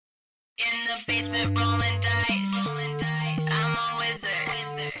In the basement rolling dice. I'm a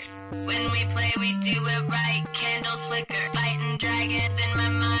wizard. When we play, we do it right. Candles flicker, fighting dragons in my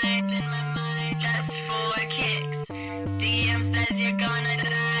mind. Just for kicks. DM says you're gonna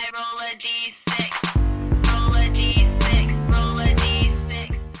die. Roll a d6. Roll a d6. Roll a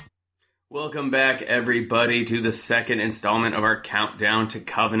d6. Welcome back, everybody, to the second installment of our Countdown to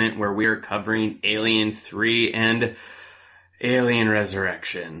Covenant, where we are covering Alien 3 and Alien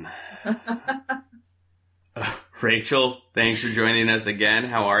Resurrection. Rachel, thanks for joining us again.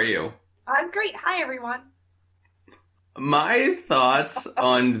 How are you? I'm great. Hi, everyone. My thoughts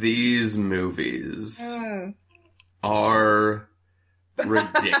on these movies are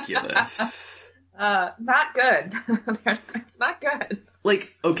ridiculous. Not good. It's not good.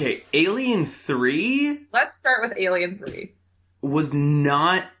 Like, okay, Alien 3 Let's start with Alien 3. was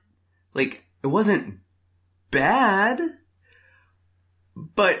not, like, it wasn't bad,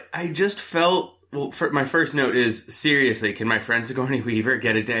 but I just felt, well, my first note is, seriously, can my friend Sigourney Weaver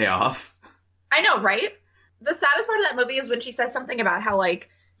get a day off? I know, right? The saddest part of that movie is when she says something about how, like,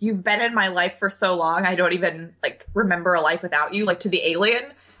 you've been in my life for so long, I don't even, like, remember a life without you, like, to the alien.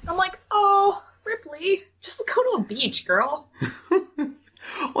 I'm like, oh, Ripley, just go to a beach, girl.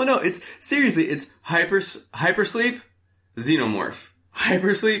 Well, no, it's hypersleep, xenomorph.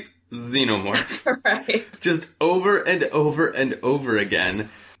 Hypersleep, xenomorph. Right. Just over and over and over again.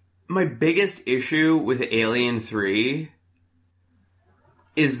 My biggest issue with Alien 3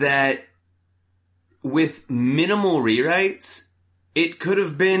 is that with minimal rewrites, it could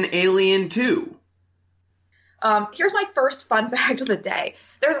have been Alien 2. Here's my first fun fact of the day.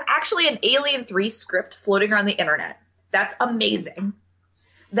 There's actually an Alien 3 script floating around the internet. That's amazing.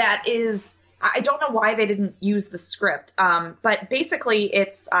 That is, I don't know why they didn't use the script, but basically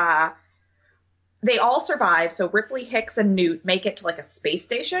it's, they all survive, so Ripley, Hicks, and Newt make it to, like, a space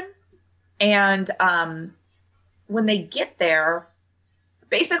station, and when they get there,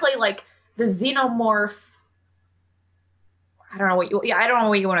 basically, like, the xenomorph, I don't know what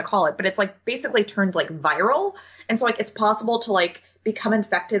you want to call it, but it's, like, basically turned, like, viral, and so, like, it's possible to, like, become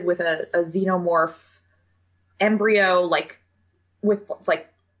infected with a xenomorph embryo, like, with, like,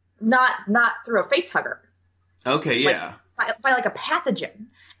 not through a face hugger. Okay, yeah. By like a pathogen.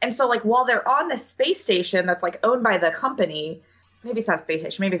 And so, like, while they're on this space station that's, like, owned by the company, maybe it's not a space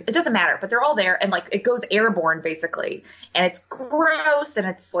station, it doesn't matter, but they're all there, and, like, it goes airborne, basically. And it's gross, and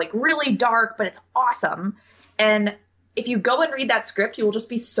it's, like, really dark, but it's awesome. And if you go and read that script, you will just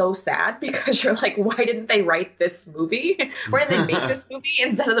be so sad, because you're like, why didn't they write this movie? Why didn't they make this movie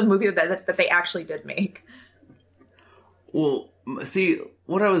instead of the movie that they actually did make? Well, see,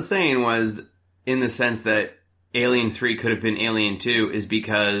 what I was saying was, in the sense that Alien 3 could have been Alien 2, is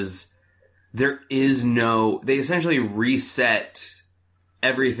because they essentially reset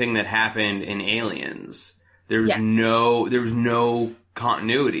everything that happened in Aliens. There was no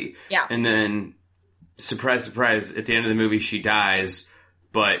continuity. Yeah. And then, surprise, surprise, at the end of the movie she dies,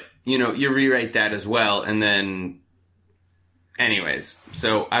 but, you rewrite that as well, and then, anyways.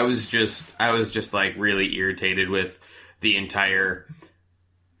 So I was just like really irritated with the entire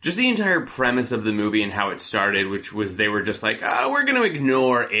premise of the movie and how it started, which was they were just like, we're going to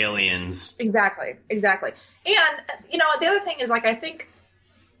ignore aliens. Exactly. And, the other thing is, like, I think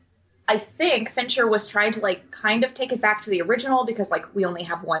Fincher was trying to, like, kind of take it back to the original because, like, we only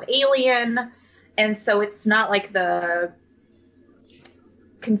have one alien. And so it's not like the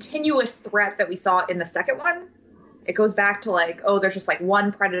continuous threat that we saw in the second one. It goes back to, like, there's just, like,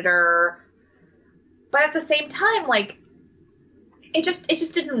 one predator. But at the same time, like, it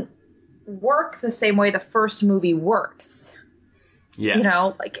just didn't work the same way the first movie works.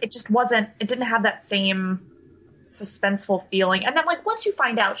 Yeah. Like, it didn't have that same suspenseful feeling. And then, like, once you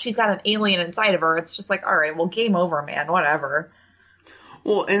find out she's got an alien inside of her, it's just like, all right, well, game over, man, whatever.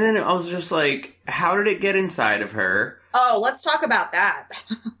 Well, and then I was just like, how did it get inside of her? Oh, let's talk about that.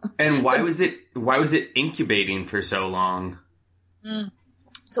 And why was it incubating for so long?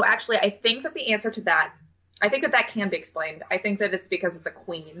 So actually, I think that the answer to that, I think that can be explained. I think that it's because it's a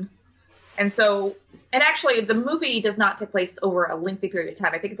queen. And actually, the movie does not take place over a lengthy period of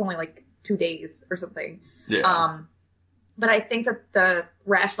time. I think it's only like 2 days or something. Yeah. But I think that the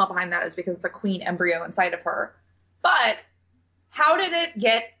rationale behind that is because it's a queen embryo inside of her. But how did it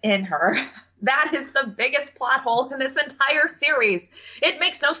get in her? That is the biggest plot hole in this entire series. It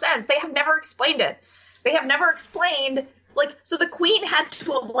makes no sense. They have never explained it. They have never explained, like, so the queen had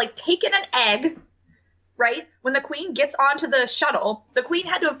to have, like, taken an egg, right? When the queen gets onto the shuttle, the queen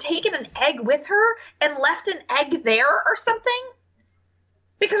had to have taken an egg with her and left an egg there or something?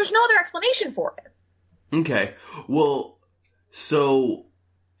 Because there's no other explanation for it. Okay. Well, so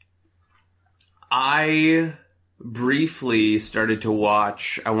I briefly started to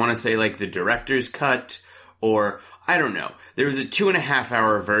watch, I want to say like the director's cut, or I don't know. There was a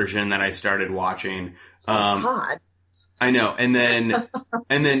 2.5-hour version that I started watching. God. I know. And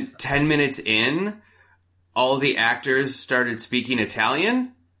then 10 minutes in, all the actors started speaking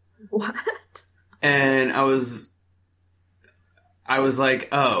Italian. What? And I was like,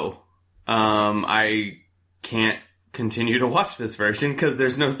 oh, I can't continue to watch this version because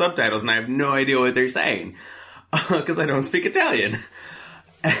there's no subtitles and I have no idea what they're saying because I don't speak Italian.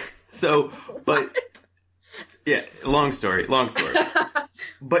 So, but What? yeah, long story.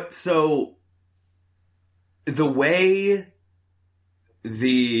 But so the way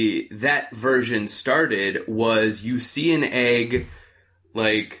that version started was you see an egg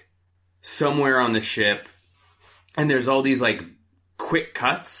like somewhere on the ship, and there's all these like quick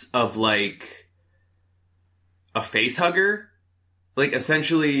cuts of like a face hugger. Like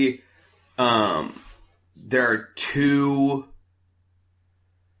essentially there are two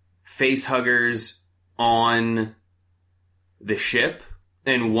face huggers on the ship,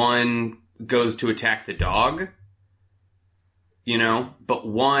 and one goes to attack the dog, you know, but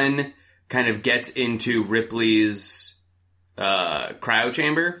one kind of gets into Ripley's cryo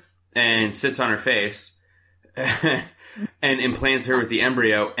chamber and sits on her face and implants her with the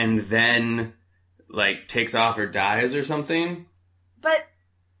embryo, and then like takes off or dies or something. But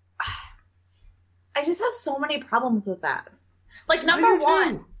I just have so many problems with that. Like number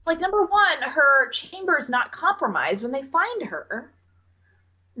one, her chamber's not compromised when they find her.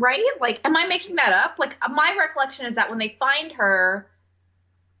 Right? Like, am I making that up? Like, my recollection is that when they find her,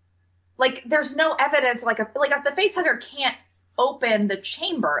 like, there's no evidence, like if the facehugger can't open the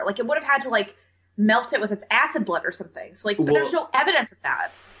chamber, like, it would have had to, like, melt it with its acid blood or something. So, like, but there's no evidence of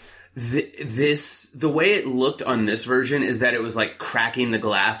that. The way it looked on this version is that it was, like, cracking the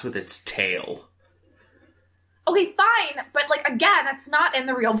glass with its tail. Okay, fine, but, like, again, that's not in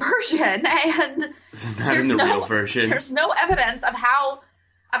the real version, and it's not in the real version. There's no evidence of how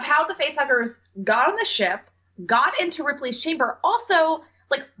the facehuggers got on the ship, got into Ripley's chamber. Also,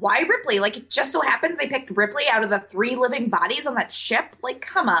 like, why Ripley? Like, it just so happens they picked Ripley out of the 3 living bodies on that ship? Like,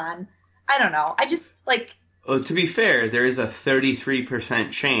 come on. I don't know. I just, like... Well, to be fair, there is a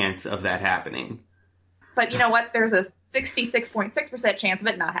 33% chance of that happening. But you know what? There's a 66.6% chance of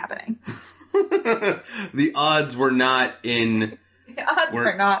it not happening. The odds were not in... The odds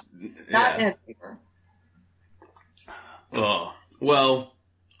were not in its favor. Oh, well...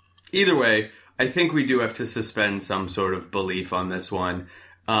 Either way, I think we do have to suspend some sort of belief on this one.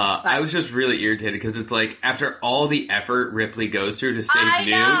 I was just really irritated because it's like, after all the effort Ripley goes through to save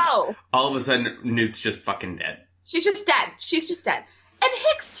Newt, all of a sudden, Newt's just fucking dead. She's just dead. And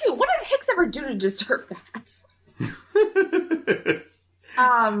Hicks, too. What did Hicks ever do to deserve that?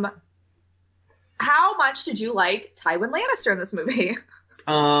 How much did you like Tywin Lannister in this movie?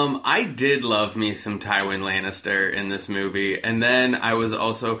 I did love me some Tywin Lannister in this movie, and then I was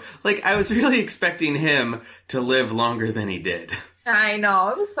also, like, I was really expecting him to live longer than he did. I know,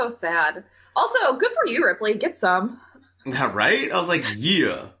 it was so sad. Also, good for you, Ripley, get some. Right? I was like,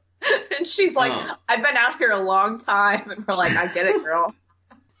 yeah. And she's like, I've been out here a long time, and we're like, I get it, girl.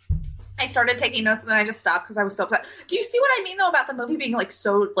 I started taking notes, and then I just stopped because I was so upset. Do you see what I mean, though, about the movie being, like,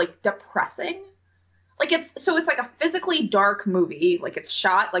 so, like, depressing? Like, it's like a physically dark movie. Like, it's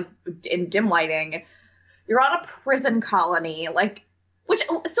shot, like, in dim lighting. You're on a prison colony. Like,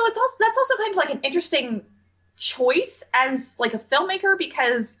 that's also kind of, like, an interesting choice as, like, a filmmaker,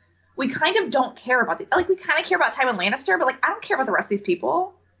 because we kind of don't care about we kind of care about Tywin Lannister, but, like, I don't care about the rest of these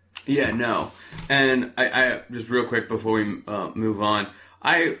people. Yeah, no. And I just real quick before we move on,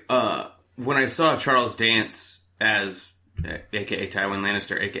 when I saw Charles Dance as, a.k.a. Tywin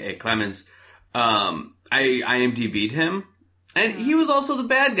Lannister, a.k.a. Clemens, I IMDb'd him, and he was also the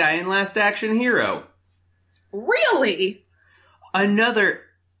bad guy in Last Action Hero. Really? Another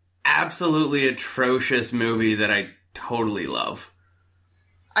absolutely atrocious movie that I totally love.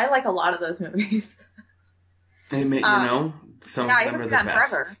 I like a lot of those movies. They make, some of them are the best.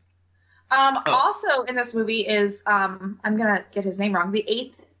 Forever. Also in this movie is, I'm gonna get his name wrong, the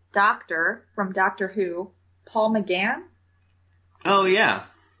 8th Doctor from Doctor Who, Paul McGann. Oh, yeah.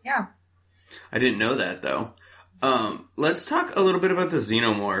 Yeah. I didn't know that, though. Let's talk a little bit about the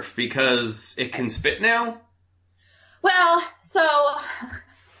xenomorph, because it can spit now? Well, so,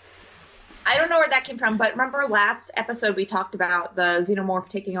 I don't know where that came from, but remember last episode we talked about the xenomorph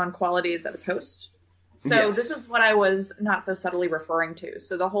taking on qualities of its host? So yes. This is what I was not so subtly referring to.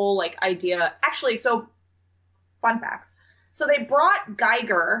 So the whole, like, idea... Actually, so, fun facts. So they brought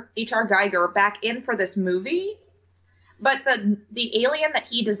Geiger, H.R. Geiger, back in for this movie, But the alien that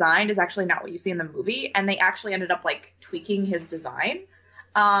he designed is actually not what you see in the movie, and they actually ended up like tweaking his design.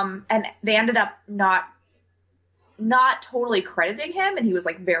 And they ended up not totally crediting him, and he was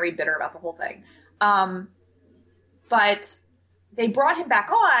like very bitter about the whole thing. But they brought him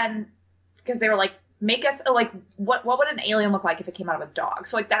back on because they were like, make us like, what would an alien look like if it came out of a dog?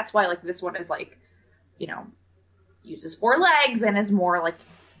 So like that's why like this one is like, you know, uses 4 legs and is more like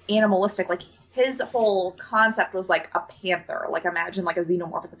animalistic. Like his whole concept was like a panther. Like imagine like a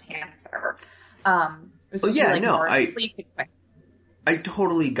xenomorph as a panther. It was yeah, like no, more sleeping. I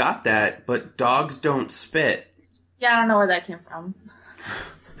totally got that, but dogs don't spit. Yeah, I don't know where that came from.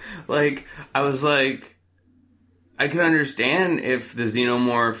 Like, I was like, I could understand if the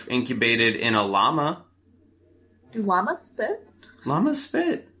xenomorph incubated in a llama. Do llamas spit? Llamas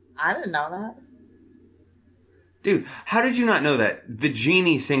spit. I didn't know that. Dude, how did you not know that? The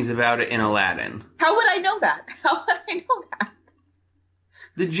genie sings about it in Aladdin. How would I know that? How would I know that?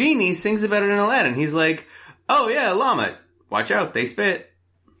 The genie sings about it in Aladdin. He's like, oh yeah, llama. Watch out, they spit.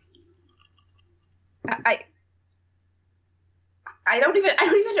 I don't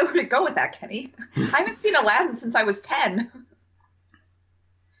even know where to go with that, Kenny. I haven't seen Aladdin since I was 10.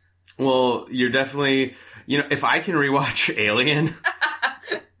 Well, you're definitely, you know, if I can rewatch Alien,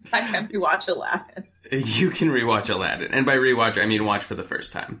 I can rewatch Aladdin. You can rewatch Aladdin. And by rewatch, I mean watch for the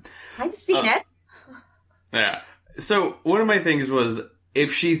first time. I've seen it. Yeah. So one of my things was,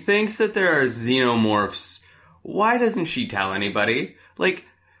 if she thinks that there are xenomorphs, why doesn't she tell anybody? Like,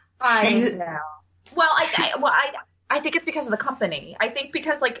 I know. Well, I think it's because of the company. I think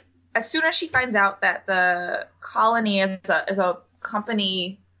because, like, as soon as she finds out that the colony is a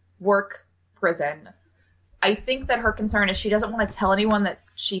company work prison, I think that her concern is she doesn't want to tell anyone that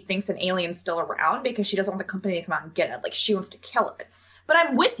she thinks an alien's still around because she doesn't want the company to come out and get it. Like, she wants to kill it. But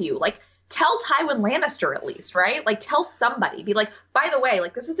I'm with you. Like, tell Tywin Lannister at least, right? Like, tell somebody. Be like, by the way,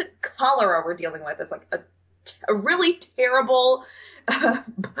 like, this isn't cholera we're dealing with. It's like a really terrible...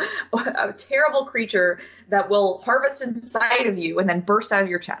 a terrible creature that will harvest inside of you and then burst out of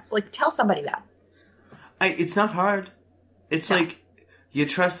your chest. Like, tell somebody that. It's not hard. It's like, you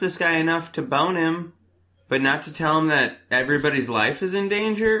trust this guy enough to bone him, but not to tell him that everybody's life is in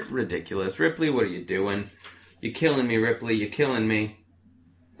danger? Ridiculous. Ripley, what are you doing? You're killing me, Ripley. You're killing me.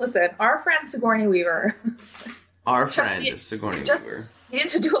 Listen, our friend Sigourney Weaver. Our friend is Sigourney Weaver. You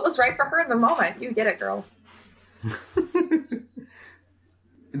needed to do what was right for her in the moment. You get it, girl.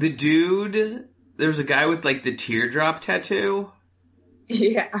 The dude, there's a guy with, like, the teardrop tattoo.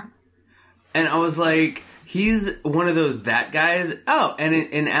 Yeah. And I was like, he's one of that guys. Oh,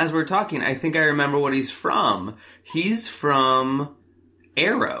 and as we're talking, I think I remember what he's from. He's from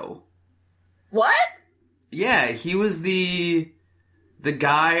Arrow. What? Yeah, he was the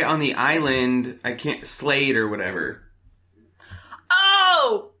guy on the island, Slade or whatever.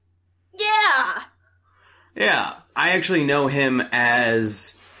 Oh! Yeah! Yeah, I actually know him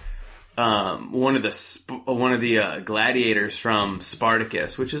as one of the gladiators from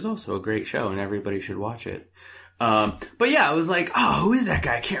Spartacus, which is also a great show, and everybody should watch it. But yeah, I was like, oh, who is that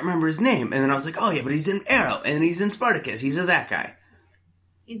guy? I can't remember his name. And then I was like, oh yeah, but he's in Arrow, and he's in Spartacus. He's that guy.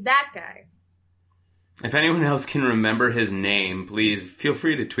 He's that guy. If anyone else can remember his name, please feel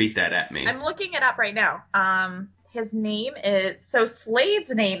free to tweet that at me. I'm looking it up right now. His name is... So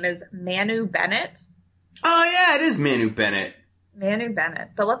Slade's name is Manu Bennett. Oh yeah, it is Manu Bennett. Manu Bennett.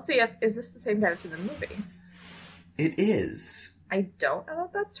 But let's see is this the same guy that's in the movie? It is. I don't know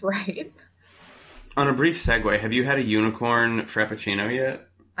if that's right. On a brief segue, have you had a unicorn frappuccino yet?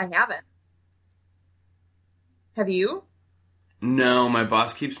 I haven't. Have you? No, my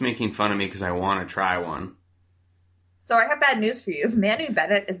boss keeps making fun of me because I want to try one. So I have bad news for you. Manu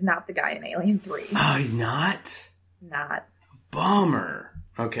Bennett is not the guy in Alien 3. Oh, he's not? He's not. Bummer.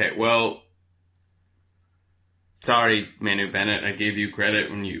 Okay, well... Sorry, Manu Bennett. I gave you credit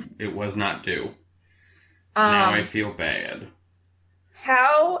when it was not due. Now I feel bad.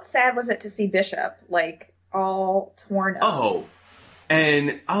 How sad was it to see Bishop, like, all torn up? Oh,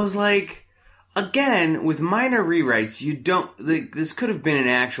 and I was like, again, with minor rewrites, you don't... Like, this could have been an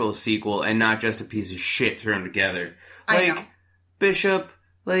actual sequel and not just a piece of shit thrown together. I know. Bishop,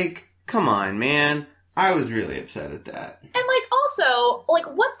 like, come on, man. I was really upset at that. And, like, also, like,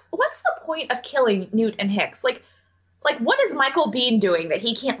 what's the point of killing Newt and Hicks? Like, what is Michael Biehn doing that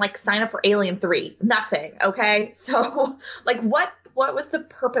he can't, like, sign up for Alien 3? Nothing, okay? So, like, what was the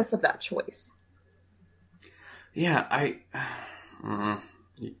purpose of that choice? Yeah,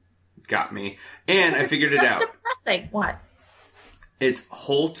 got me. And I figured it out. That's depressing. What? It's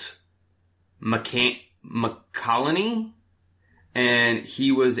Holt McCallany, and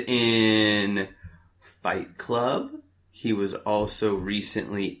he was in Fight Club, He was also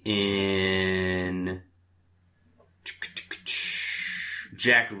recently in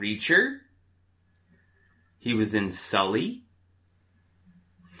Jack Reacher. He was in Sully.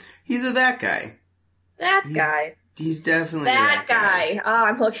 He's that guy. That guy. He's definitely that guy. Oh,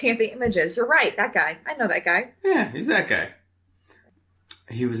 I'm looking at the images. You're right. That guy. I know that guy. Yeah, he's that guy.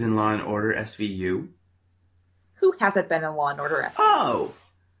 He was in Law & Order SVU. Who hasn't been in Law & Order SVU? Oh!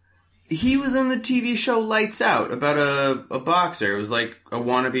 He was in the TV show Lights Out about a boxer. It was like a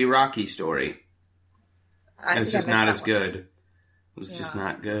wannabe Rocky story. It's just not as good. It was just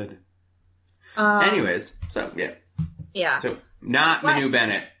not good. Anyways, so, yeah. Yeah. So, not Manu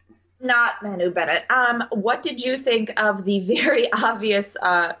Bennett. Not Manu Bennett. What did you think of the very obvious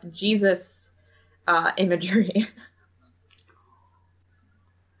Jesus imagery?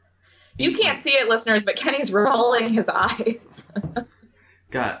 You can't see it, listeners, but Kenny's rolling his eyes.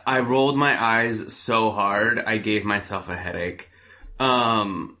 God, I rolled my eyes so hard, I gave myself a headache.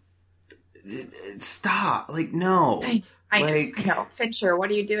 Stop. Like, no. I know. Fincher, what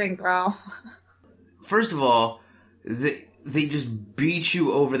are you doing, bro? First of all, they just beat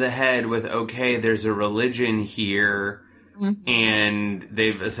you over the head with, okay, there's a religion here, and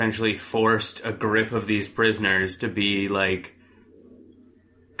they've essentially forced a grip of these prisoners to be, like,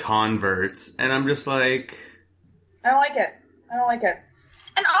 converts. And I'm just like... I don't like it.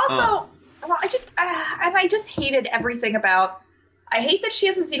 And also, well, I just hated everything about... I hate that she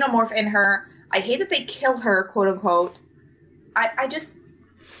has a xenomorph in her. I hate that they kill her, quote unquote. I just...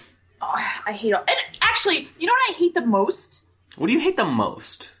 Oh, I hate it. And actually, you know what I hate the most? What do you hate the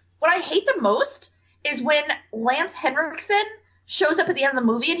most? What I hate the most is when Lance Henriksen shows up at the end of the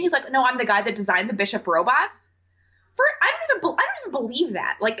movie and he's like, no, I'm the guy that designed the Bishop robots. I don't even believe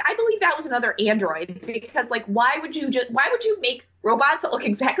that. Like, I believe that was another android because, like, why would you make robots that look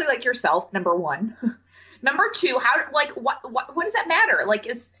exactly like yourself? Number one. Number two, what does that matter? Like,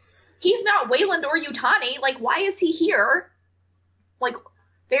 he's not Wayland or Yutani. Like, why is he here? Like,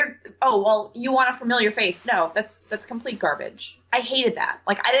 you want a familiar face. No, that's complete garbage. I hated that.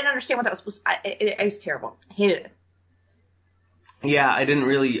 Like, I didn't understand what that was supposed to, it was terrible. I hated it. Yeah, I didn't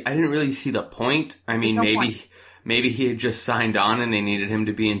really see the point. I mean, maybe he had just signed on and they needed him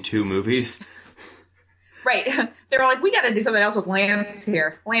to be in 2 movies. Right. They were like, we got to do something else with Lance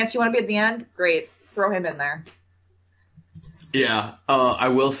here. Lance, you want to be at the end? Great. Throw him in there. Yeah. I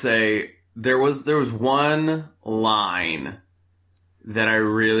will say there was one line that I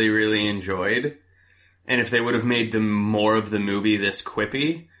really, really enjoyed. And if they would have made more of the movie this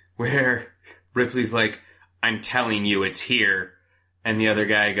quippy, where Ripley's like, I'm telling you it's here. And the other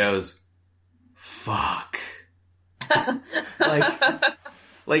guy goes, fuck.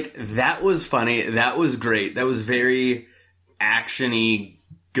 like that was funny. That was great. That was very action-y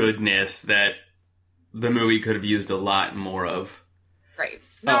goodness that the movie could have used a lot more of. Right.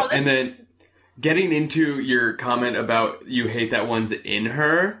 And then getting into your comment about you hate that one's in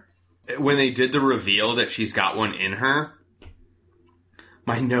her, when they did the reveal that she's got one in her,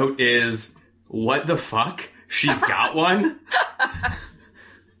 my note is, what the fuck? She's got one?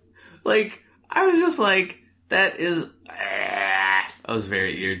 Like, I was just like, that is... I was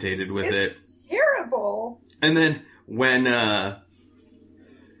very irritated with it. It's terrible. And then when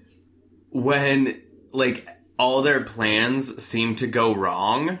like, all their plans seem to go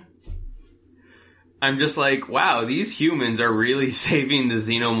wrong, I'm just like, wow, these humans are really saving the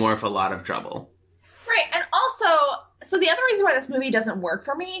xenomorph a lot of trouble. Right, and also, so the other reason why this movie doesn't work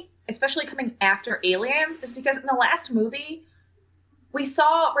for me, especially coming after Aliens, is because in the last movie, we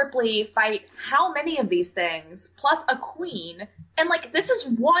saw Ripley fight how many of these things, plus a queen, and, like, this is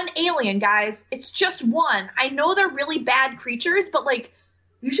one alien, guys. It's just one. I know they're really bad creatures, but, like,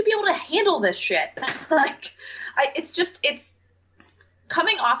 you should be able to handle this shit. Like, it's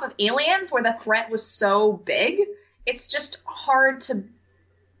coming off of Aliens, where the threat was so big, it's just hard to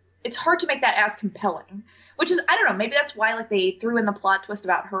make that as compelling. Which is, I don't know, maybe that's why, like, they threw in the plot twist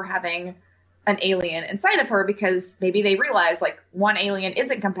about her having an alien inside of her, because maybe they realize, like, one alien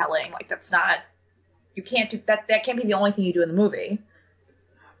isn't compelling. Like, that's not, you can't do that. That can't be the only thing you do in the movie.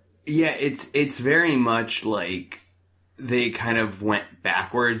 Yeah, it's very much like they kind of went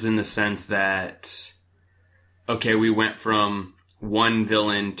backwards in the sense that, okay, we went from one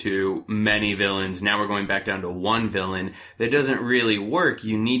villain to many villains. Now we're going back down to one villain. That doesn't really work.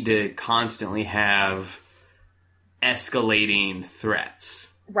 You need to constantly have escalating threats.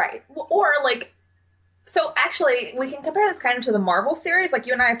 Right. Or, like, so actually, we can compare this kind of to the Marvel series. Like,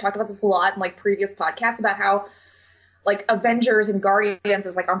 you and I have talked about this a lot in, like, previous podcasts about how, like, Avengers and Guardians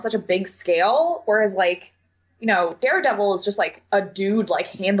is, like, on such a big scale, whereas, like, Daredevil is just like a dude like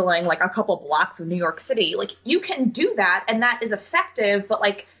handling like a couple blocks of New York City. Like you can do that and that is effective, but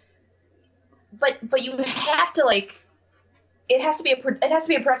like but you have to like it has to be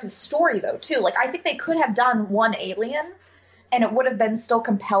a productive story though too. Like I think they could have done one alien and it would have been still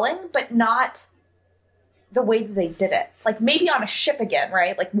compelling, but not the way that they did it. Like maybe on a ship again,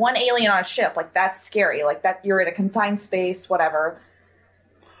 right? Like one alien on a ship, like that's scary. Like that you're in a confined space, whatever.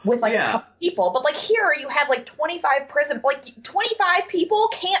 With like a couple people, but like here you have like 25 people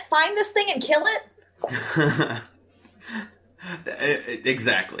can't find this thing and kill it.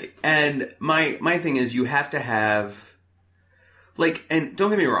 Exactly. And my thing is you have to have like, and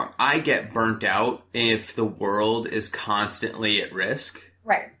don't get me wrong, I get burnt out if the world is constantly at risk.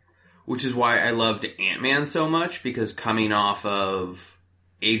 Right. Which is why I loved Ant-Man so much, because coming off of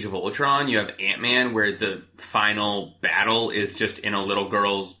Age of Ultron, you have Ant-Man where the final battle is just in a little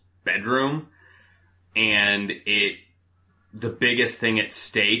girl's bedroom, and the biggest thing at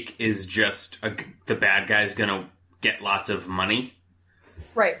stake is just the bad guy's gonna get lots of money.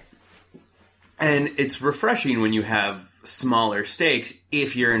 Right. And it's refreshing when you have smaller stakes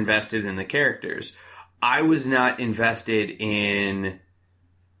if you're invested in the characters. I was not invested in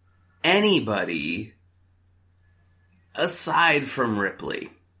anybody aside from Ripley.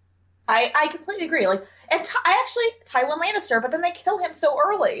 I completely agree. Like, and Tywin Lannister, but then they kill him so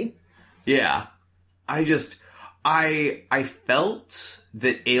early. Yeah. I felt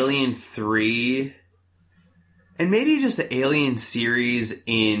that Alien 3, and maybe just the Alien series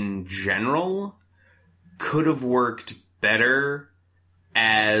in general, could have worked better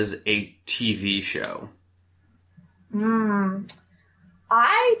as a TV show.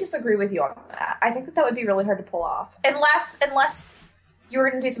 I disagree with you on that. I think that would be really hard to pull off. Unless you were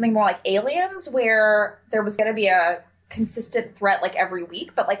going to do something more like Aliens, where there was going to be a consistent threat like every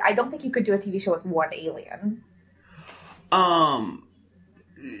week, but like I don't think you could do a TV show with one alien.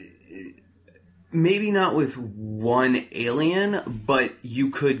 Maybe not with one alien, but you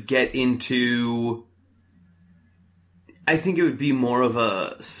could get into... I think it would be more of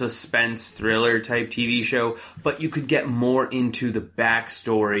a suspense thriller type TV show, but you could get more into the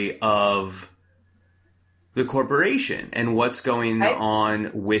backstory of the corporation and what's going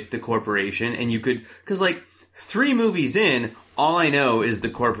on with the corporation. And you could, because like 3 movies in, all I know is the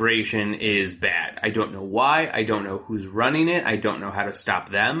corporation is bad. I don't know why. I don't know who's running it. I don't know how to stop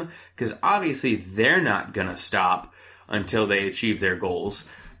them, because obviously they're not going to stop until they achieve their goals.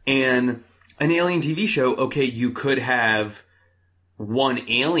 And an alien TV show, okay, you could have one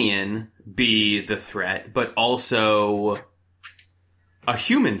alien be the threat, but also a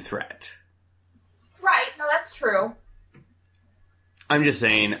human threat. Right, no, that's true. I'm just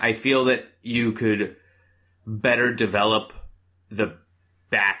saying, I feel that you could better develop the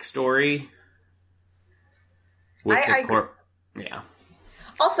backstory with Yeah.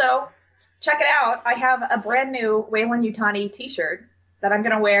 Also, check it out. I have a brand new Wayland Yutani t-shirt that I'm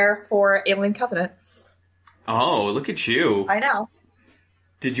going to wear for Alien Covenant. Oh, look at you. I know.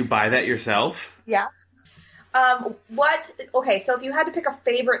 Did you buy that yourself? Yeah. Okay, so if you had to pick a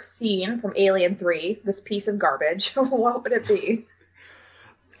favorite scene from Alien 3, this piece of garbage, what would it be?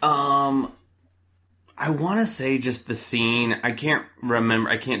 I want to say just the scene. I can't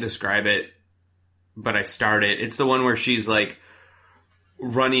remember. I can't describe it, but I start it. It's the one where she's like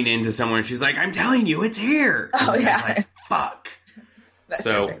running into someone and she's like, I'm telling you, it's here. Oh, and yeah. Like, fuck. That's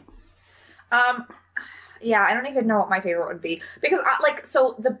so, true. Yeah, I don't even know what my favorite would be. Because,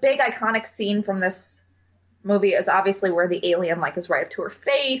 so the big iconic scene from this movie is obviously where the alien, like, is right up to her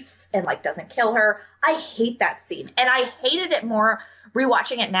face and, like, doesn't kill her. I hate that scene. And I hated it more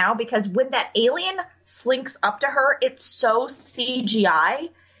rewatching it now because when that alien slinks up to her, it's so CGI.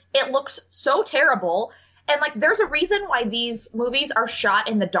 It looks so terrible. And, like, there's a reason why these movies are shot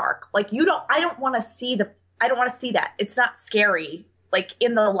in the dark. Like, I don't want to see that. It's not scary. Like,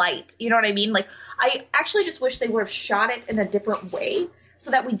 in the light. You know what I mean? Like, I actually just wish they would have shot it in a different way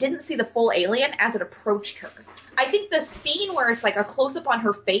so that we didn't see the full alien as it approached her. I think the scene where it's, like, a close-up on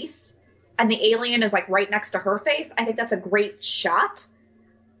her face and the alien is, like, right next to her face, I think that's a great shot.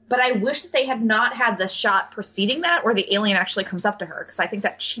 But I wish that they had not had the shot preceding that where the alien actually comes up to her, because I think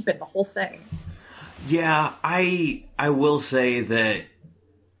that cheapened the whole thing. Yeah, I will say that.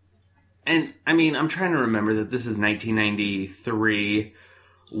 And, I mean, I'm trying to remember that this is 1993,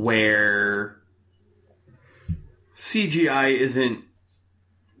 where CGI isn't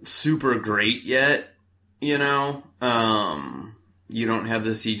super great yet, you know? You don't have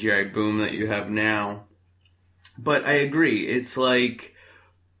the CGI boom that you have now. But I agree, it's like,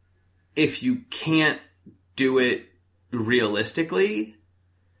 if you can't do it realistically,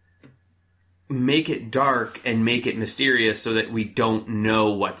 make it dark and make it mysterious so that we don't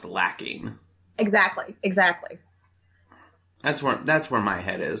know what's lacking. Exactly. That's where my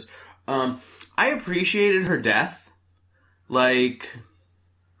head is. I appreciated her death. Like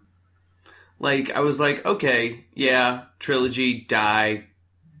I was like, okay, yeah, trilogy, die,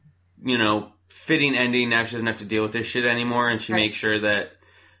 fitting ending. Now she doesn't have to deal with this shit anymore, and she makes sure that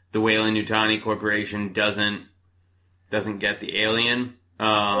the Weyland-Yutani Corporation doesn't get the alien.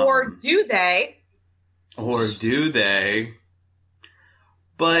 Or do they?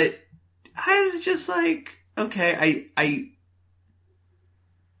 But I was just like, okay,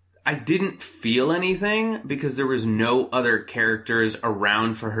 I didn't feel anything because there was no other characters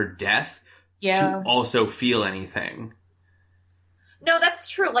around for her death to also feel anything. No, that's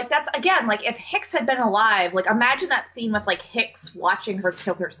true. Like, that's, again, like, if Hicks had been alive, like, imagine that scene with, like, Hicks watching her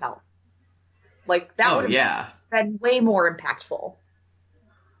kill herself. Like, that would have been way more impactful.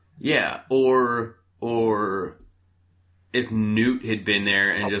 Yeah, or if Newt had been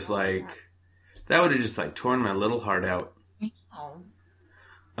there and just, like, that would have just, like, torn my little heart out.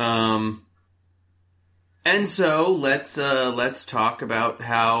 And so let's talk about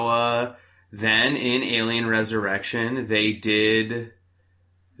how then in Alien Resurrection they did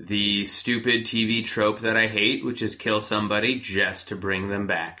the stupid TV trope that I hate, which is kill somebody just to bring them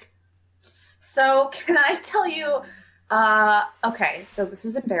back. So can I tell you? Okay, so this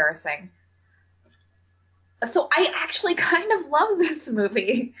is embarrassing. So I actually kind of love this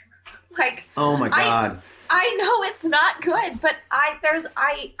movie. Like, oh my god. I know it's not good, but I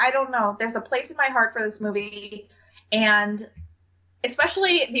don't know. There's a place in my heart for this movie, and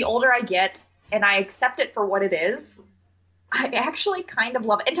especially the older I get and I accept it for what it is, I actually kind of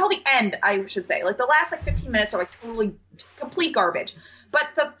love it. Until the end, I should say. Like, the last, 15 minutes are, totally complete garbage. But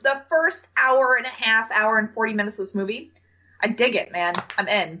the first hour and a half, hour and 40 minutes of this movie, I dig it, man. I'm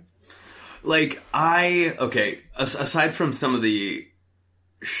in. Aside from some of the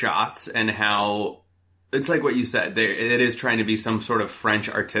shots and how... It's like what you said. It is trying to be some sort of French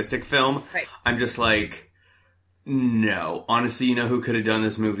artistic film. Right. I'm just like, no. Honestly, you know who could have done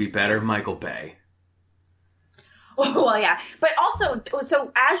this movie better? Michael Bay. Oh, well, yeah. But also,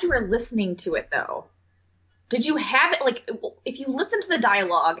 so as you were listening to it, though, did you have it, if you listen to the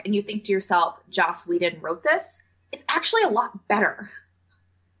dialogue and you think to yourself, Joss Whedon wrote this, it's actually a lot better.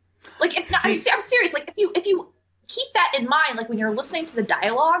 I'm serious. If you keep that in mind, when you're listening to the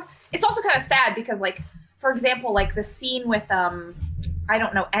dialogue, it's also kind of sad because, for example, the scene with, I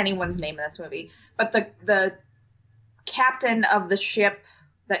don't know anyone's name in this movie, but the captain of the ship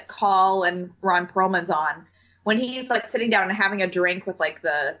that Call and Ron Perlman's on, when he's, sitting down and having a drink with,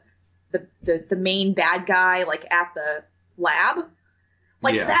 the main bad guy, at the lab,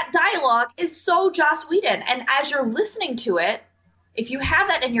 that dialogue is so Joss Whedon. And as you're listening to it, if you have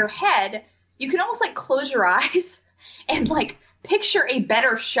that in your head, you can almost, close your eyes and, picture a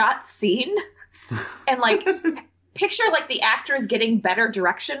better shot scene and picture the actors getting better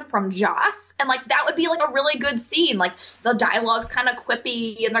direction from Joss, and that would be a really good scene. The dialogue's kind of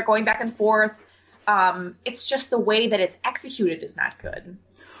quippy and they're going back and forth. It's just the way that it's executed is not good.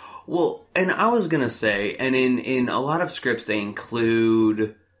 Well, and I was gonna say, and in a lot of scripts they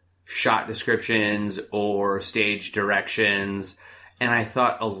include shot descriptions or stage directions. And I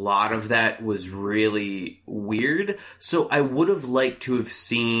thought a lot of that was really weird. So I would have liked to have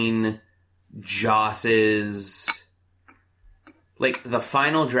seen Joss's, the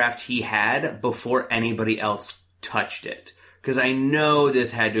final draft he had before anybody else touched it. Because I know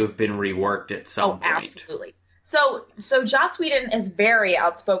this had to have been reworked at some point. Absolutely. So Joss Whedon is very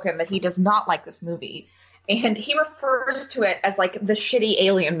outspoken that he does not like this movie. And he refers to it as, the shitty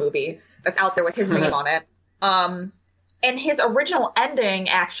Alien movie that's out there with his name on it. And his original ending,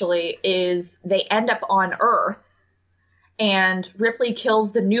 actually, is they end up on Earth, and Ripley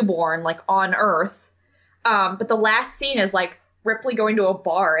kills the newborn, on Earth. But the last scene is, Ripley going to a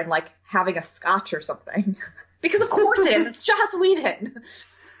bar and, having a scotch or something. Because of course it is. It's Joss Whedon.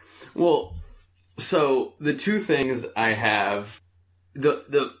 Well, so the two things I have...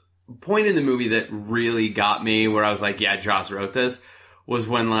 The point in the movie that really got me, where I was like, yeah, Joss wrote this, was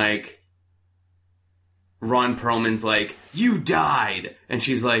when, Ron Perlman's you died! And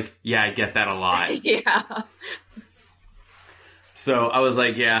she's like, yeah, I get that a lot. Yeah. So I was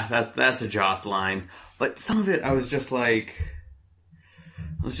like, yeah, that's a Joss line. But some of it, I was just like,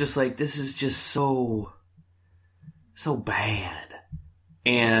 this is just so bad.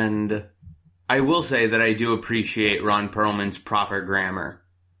 And I will say that I do appreciate Ron Perlman's proper grammar.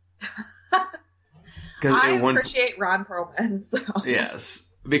 I appreciate Ron Perlman, so. Yes.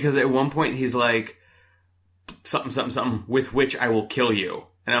 Because at one point he's like, something, something, something, with which I will kill you.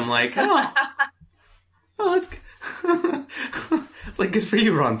 And I'm like, oh, Oh, it's it's like good for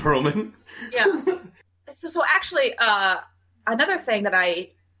you, Ron Perlman. Yeah. So actually, another thing that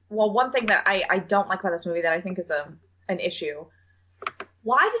one thing that I don't like about this movie that I think is an issue.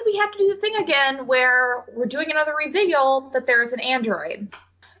 Why did we have to do the thing again where we're doing another reveal that there's an android?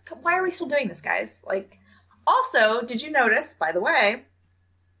 Why are we still doing this, guys? Like, also, did you notice, by the way,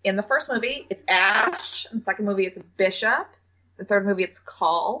 in the first movie, it's Ash. In the second movie, it's Bishop. The third movie, it's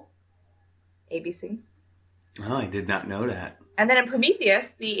Call. ABC. Oh, I did not know that. And then in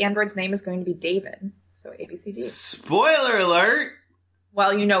Prometheus, the android's name is going to be David. So ABCD. Spoiler alert!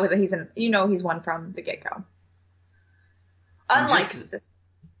 Well, you know that he's one from the get-go. Unlike this.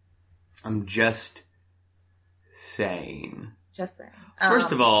 I'm just saying. Just saying.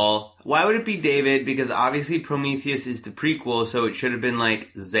 First of all, why would it be David? Because obviously Prometheus is the prequel, so it should have been like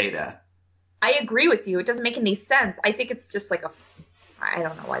Zeta. I agree with you. It doesn't make any sense. I think it's just like I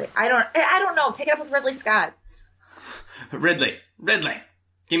don't know why. I don't know. Take it up with Ridley Scott. Ridley,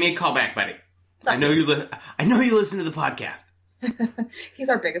 give me a call back, buddy. I know you listen to the podcast. He's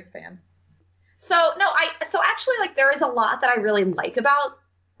our biggest fan. So actually, like, there is a lot that I really like about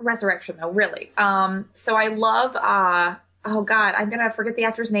Resurrection, though, really. So I love, oh God, I'm gonna forget the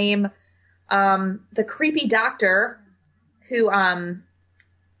actor's name. The creepy doctor who, I'm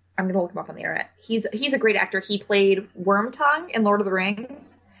gonna look him up on the internet. He's a great actor. He played Wormtongue in Lord of the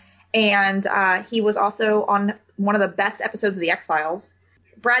Rings. And, he was also on one of the best episodes of The X-Files.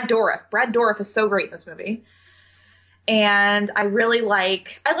 Brad Dourif is so great in this movie. And I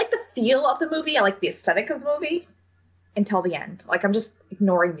like the feel of the movie. I like the aesthetic of the movie until the end. Like, I'm just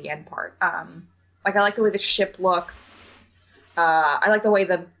ignoring the end part. Like, I like the way the ship looks. I like the way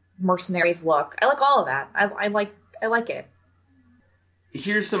the mercenaries look. I like all of that. I like it.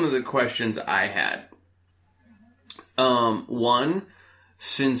 Here's some of the questions I had. One,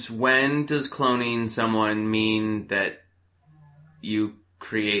 since when does cloning someone mean that you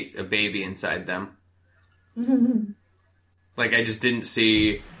create a baby inside them? Like, I just didn't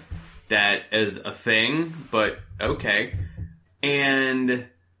see that as a thing, but okay. And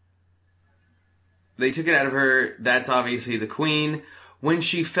they took it out of her. That's obviously the queen. When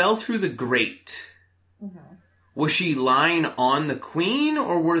she fell through the grate, was she lying on the queen,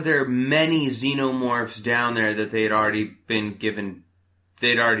 or were there many xenomorphs down there that they had already been given?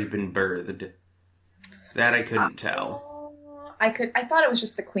 They'd already been birthed. That I couldn't tell. I thought it was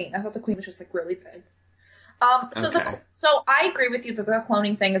just the queen. I thought the queen was just like really big. So I agree with you that the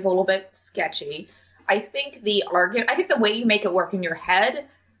cloning thing is a little bit sketchy. I think the way you make it work in your head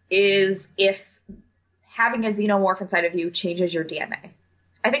is if having a xenomorph inside of you changes your DNA.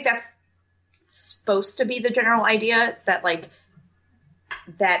 I think that's supposed to be the general idea, that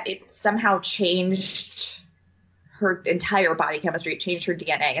it somehow changed her entire body chemistry. It changed her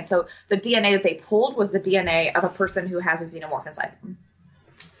DNA. And so the DNA that they pulled was the DNA of a person who has a xenomorph inside them.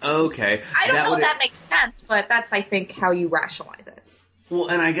 Okay. I don't know if that makes sense, but that's, I think, how you rationalize it. Well,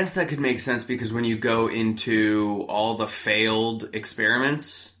 and I guess that could make sense because when you go into all the failed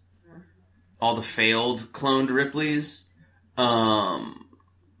experiments, all the failed cloned Ripleys,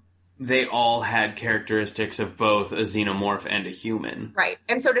 they all had characteristics of both a xenomorph and a human. Right.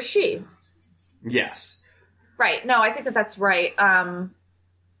 And so does she. Yes. Right. No, I think that's right.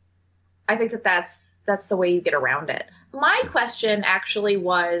 I think that's the way you get around it. My question actually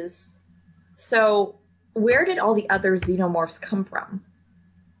was, so where did all the other xenomorphs come from?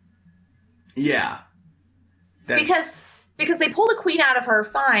 Yeah. Because they pulled the queen out of her,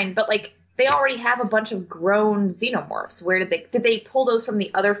 fine, but like they already have a bunch of grown xenomorphs. Where did they pull those from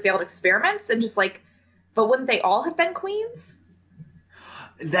the other failed experiments and just like, but wouldn't they all have been queens?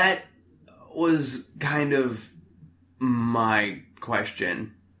 That was kind of my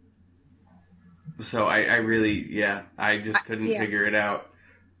question. So I really, I just couldn't figure it out.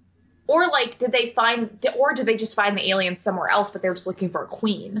 Or like, did they just find the aliens somewhere else, but they were just looking for a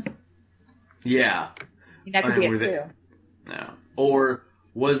queen? Yeah. That could be it too. No. Or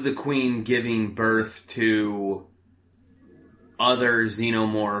was the queen giving birth to other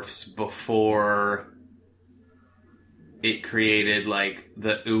xenomorphs before it created like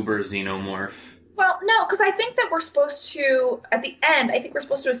the uber xenomorph? Well, no, because I think that we're supposed to, at the end, I think we're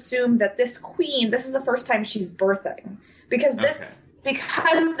supposed to assume that this queen, this is the first time she's birthing. Because this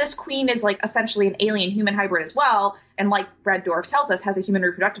queen is like essentially an alien-human hybrid as well, and like Brad Dourif tells us, has a human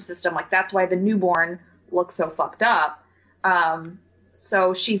reproductive system. Like, that's why the newborn looks so fucked up.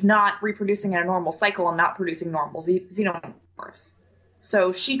 So she's not reproducing in a normal cycle and not producing normal xenomorphs.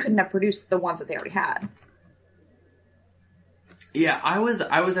 So she couldn't have produced the ones that they already had. Yeah, I was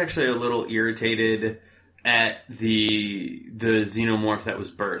actually a little irritated at the xenomorph that was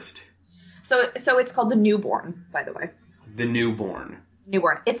birthed. So it's called The Newborn, by the way. The Newborn.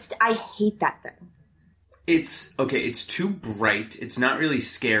 Newborn. I hate that thing. It's too bright. It's not really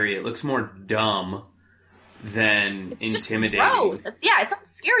scary. It looks more dumb than intimidating. Just gross. It's not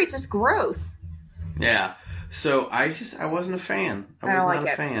scary. It's just gross. Yeah. So I wasn't a fan. I was not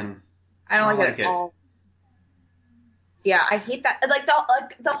a fan. I don't like it at all. Yeah, I hate that. Like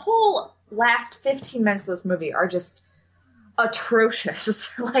the whole last 15 minutes of this movie are just atrocious.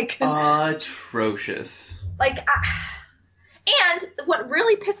 Atrocious. And what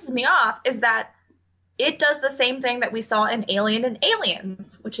really pisses me off is that it does the same thing that we saw in Alien and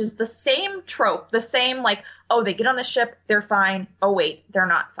Aliens, which is the same trope, the same they get on the ship, they're fine. Oh wait, they're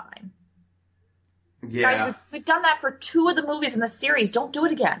not fine. Yeah. Guys, we've done that for 2 of the movies in the series. Don't do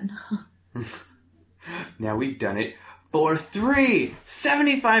it again. Now we've done it for 3.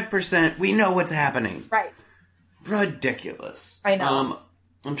 75%. We know what's happening. Right. Ridiculous. I know.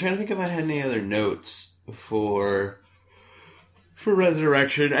 I'm trying to think if I had any other notes for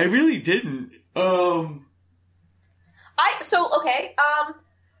Resurrection. I really didn't. I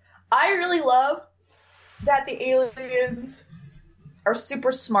really love that the aliens are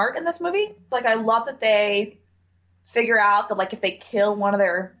super smart in this movie. Like, I love that they figure out that, like, if they kill one of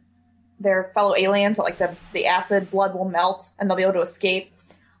their fellow aliens, that, like, the acid blood will melt and they'll be able to escape.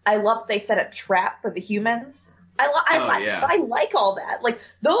 I love that they set a trap for the humans. I like all that. Like,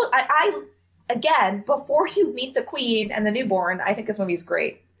 those, again, before you meet the Queen and the Newborn, I think this movie's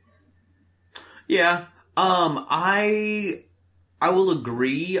great. Yeah. I will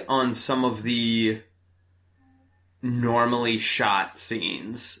agree on some of the normally shot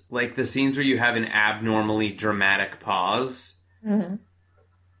scenes. Like the scenes where you have an abnormally dramatic pause. Mm-hmm.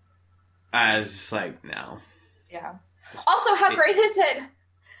 I was just like, no. Yeah. Also, how great is it?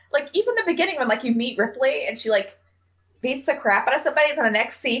 Like, even the beginning when, like, you meet Ripley and she, like, beats the crap out of somebody, and then the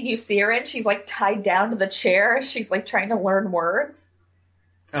next scene you see her in, she's, like, tied down to the chair. She's, like, trying to learn words.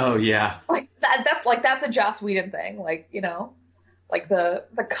 Oh, yeah. Like, that's a Joss Whedon thing. Like, you know? Like, the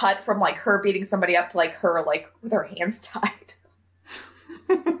cut from, like, her beating somebody up to, like, her, like, with her hands tied.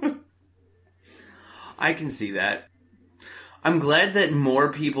 I can see that. I'm glad that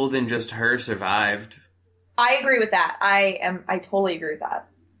more people than just her survived. I agree with that. I totally agree with that.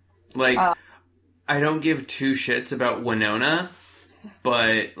 Like, I don't give 2 shits about Winona,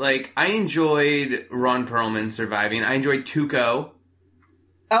 but, like, I enjoyed Ron Perlman surviving. I enjoyed Tuco.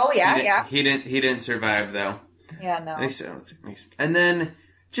 Oh, yeah, He didn't survive, though. Yeah, no. And then,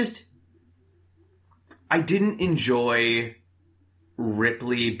 just, I didn't enjoy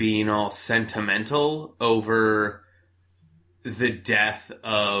Ripley being all sentimental over the death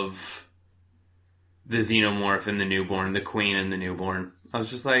of the Xenomorph and the Newborn, the Queen and the Newborn. I was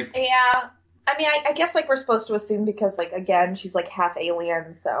just like... Yeah. I mean, I guess, like, we're supposed to assume because, like, again, she's, like, half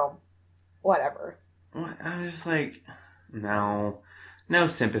alien, so whatever. I was just like, no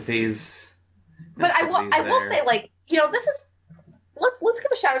sympathies. But I will say, like, you know, this is... Let's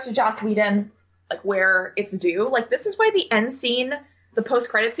give a shout out to Joss Whedon, like, where it's due. Like, this is why the end scene, the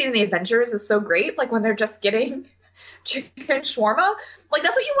post-credit scene in the Avengers is so great. Like, when they're just getting chicken shawarma. Like,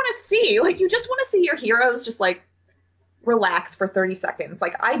 that's what you want to see. Like, you just want to see your heroes just, like, relax for 30 seconds.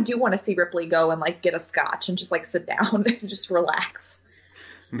 Like, I do want to see Ripley go and, like, get a scotch and just, like, sit down and just relax.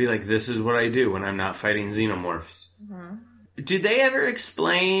 And be like, this is what I do when I'm not fighting xenomorphs. Mm-hmm. Did they ever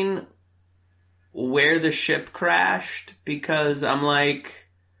explain where the ship crashed? Because I'm like,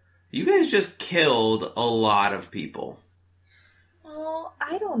 you guys just killed a lot of people. Well,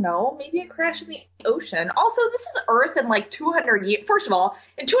 I don't know. Maybe it crashed in the ocean. Also, this is Earth in, like, 200 years. First of all,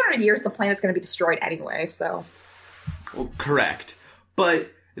 in 200 years, the planet's going to be destroyed anyway, so... Well, correct.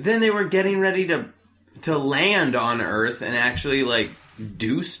 But then they were getting ready to land on Earth and actually, like,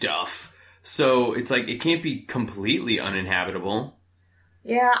 do stuff. So it's like, it can't be completely uninhabitable.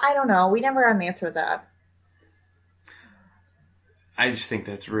 Yeah, I don't know. We never got an answer to that. I just think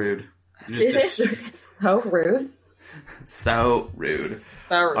that's rude. It is so rude. So rude.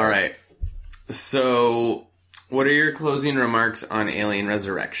 So rude. All right. So, what are your closing remarks on Alien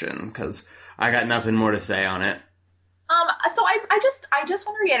Resurrection? Because I got nothing more to say on it. So I just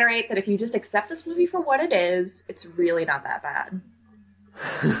want to reiterate that if you just accept this movie for what it is, it's really not that bad.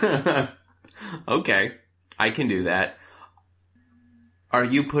 Okay. I can do that. Are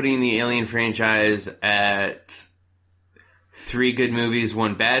you putting the Alien franchise at 3 good movies,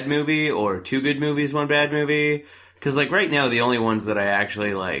 1 bad movie, or 2 good movies, 1 bad movie? Because, like, right now, the only ones that I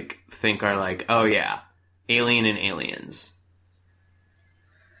actually, like, think are, like, oh, yeah, Alien and Aliens.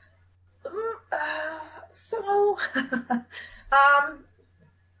 So,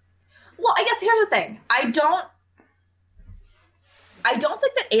 well, I guess here's the thing. I don't I don't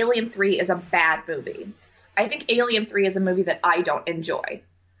think that Alien 3 is a bad movie. I think Alien 3 is a movie that I don't enjoy.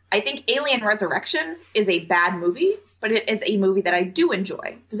 I think Alien Resurrection is a bad movie, but it is a movie that I do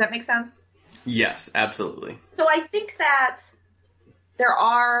enjoy. Does that make sense? Yes, absolutely. So I think that there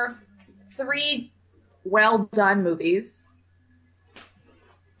are 3 well-done movies,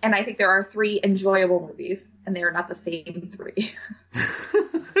 and I think there are 3 enjoyable movies, and they are not the same 3.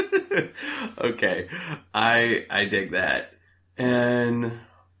 Okay, I dig that. And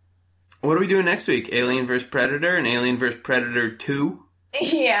what are we doing next week? Alien vs. Predator and Alien vs. Predator 2?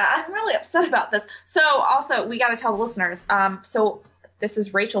 Yeah, I'm really upset about this. So also, we got to tell the listeners, so this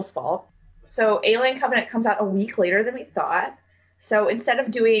is Rachel's fault. So Alien Covenant comes out a week later than we thought. So instead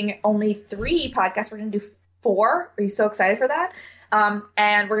of doing only 3 podcasts, we're going to do 4. Are you so excited for that?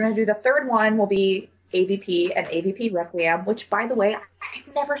 And we're going to do the third one will be AVP and AVP Requiem, which, by the way,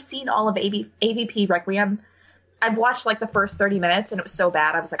 I've never seen all of AVP Requiem. I've watched like the first 30 minutes and it was so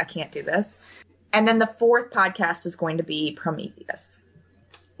bad. I was like, I can't do this. And then the 4th podcast is going to be Prometheus.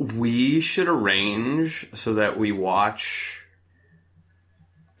 We should arrange so that we watch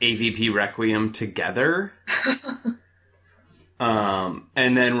AVP Requiem together.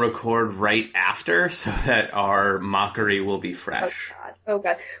 And then record right after so that our mockery will be fresh. Oh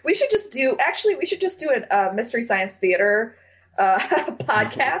God. We should just do a Mystery Science Theater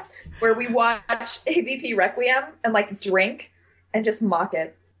podcast where we watch AVP Requiem and like drink and just mock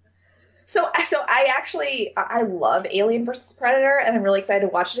it. So I love Alien vs. Predator and I'm really excited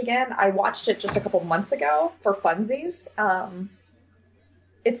to watch it again. I watched it just a couple months ago for funsies.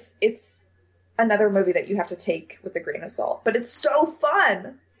 It's another movie that you have to take with a grain of salt, but it's so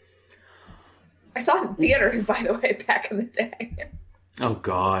fun. I saw it in theaters, by the way, back in the day. Oh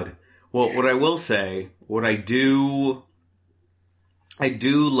God. Well, what I will say, I do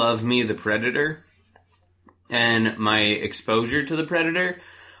love me the Predator, and my exposure to the Predator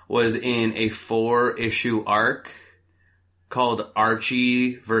was in a 4-issue arc called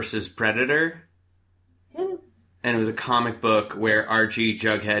Archie versus Predator. And it was a comic book where Archie,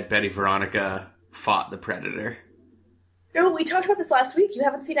 Jughead, Betty Veronica fought the Predator. No, we talked about this last week. You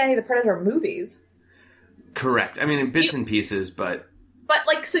haven't seen any of the Predator movies. Correct. I mean, in bits and pieces, but... But,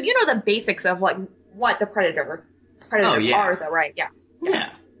 like, so you know the basics of, like, what the Predators are, though, right? Yeah.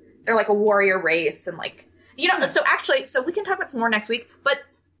 They're, like, a warrior race and, like... You know, so we can talk about some more next week, but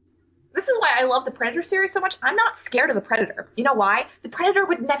this is why I love the Predator series so much. I'm not scared of the Predator. You know why? The Predator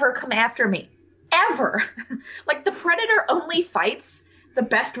would never come after me. Ever. Like, the Predator only fights the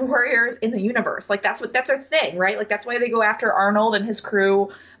best warriors in the universe. Like, that's their thing, right? Like, that's why they go after Arnold and his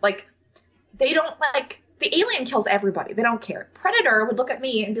crew. Like, they don't, like, the alien kills everybody. They don't care. Predator would look at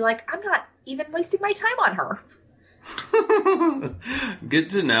me and be like, I'm not even wasting my time on her. Good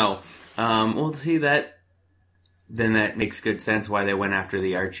to know. Well, see, that makes good sense why they went after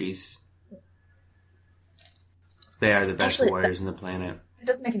the Archies. They are the best warriors on the planet. It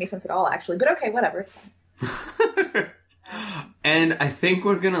doesn't make any sense at all, actually. But okay, whatever. It's fine. And I think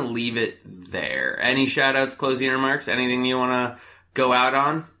we're going to leave it there. Any shout-outs, closing remarks? Anything you want to go out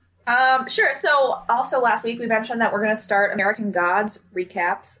on? Sure. So, also last week we mentioned that we're going to start American Gods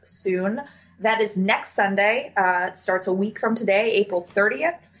recaps soon. That is next Sunday. It starts a week from today, April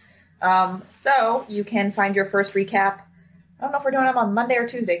 30th. So, you can find your first recap. I don't know if we're doing them on Monday or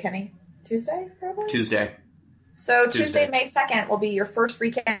Tuesday, Kenny. Tuesday, probably? Tuesday. So Tuesday, May 2nd will be your first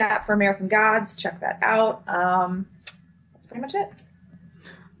recap for American Gods. Check that out. That's pretty much it.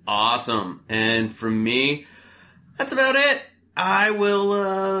 Awesome. And from me, that's about it. I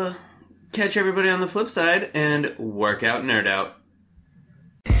will catch everybody on the flip side and work out, nerd out.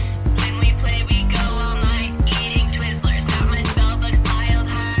 When we play, we go all night, eating Twizzlers. Got my Starbucks piled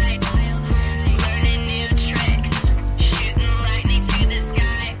high. Learning new tricks, shooting lightning to the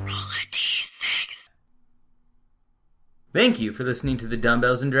sky. Roll a d6. Thank you for listening to the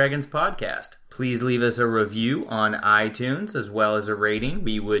Dumbbells and Dragons podcast. Please leave us a review on iTunes as well as a rating.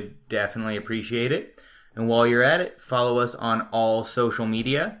 We would definitely appreciate it. And while you're at it, follow us on all social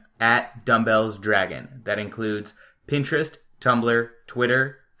media at Dumbbells Dragon. That includes Pinterest, Tumblr,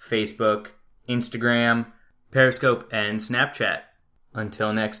 Twitter, Facebook, Instagram, Periscope, and Snapchat.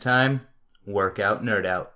 Until next time, work out, nerd out.